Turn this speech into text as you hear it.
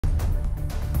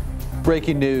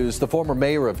Breaking news, the former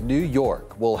mayor of New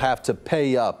York will have to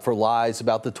pay up for lies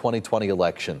about the 2020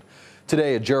 election.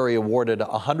 Today, a jury awarded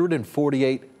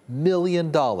 $148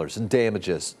 million in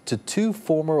damages to two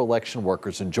former election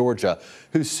workers in Georgia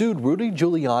who sued Rudy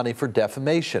Giuliani for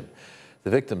defamation.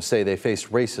 The victims say they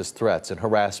faced racist threats and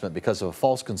harassment because of a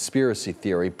false conspiracy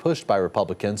theory pushed by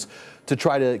Republicans to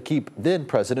try to keep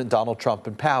then-President Donald Trump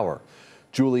in power.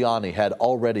 Giuliani had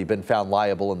already been found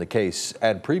liable in the case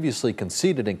and previously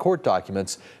conceded in court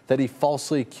documents that he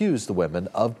falsely accused the women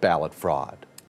of ballot fraud.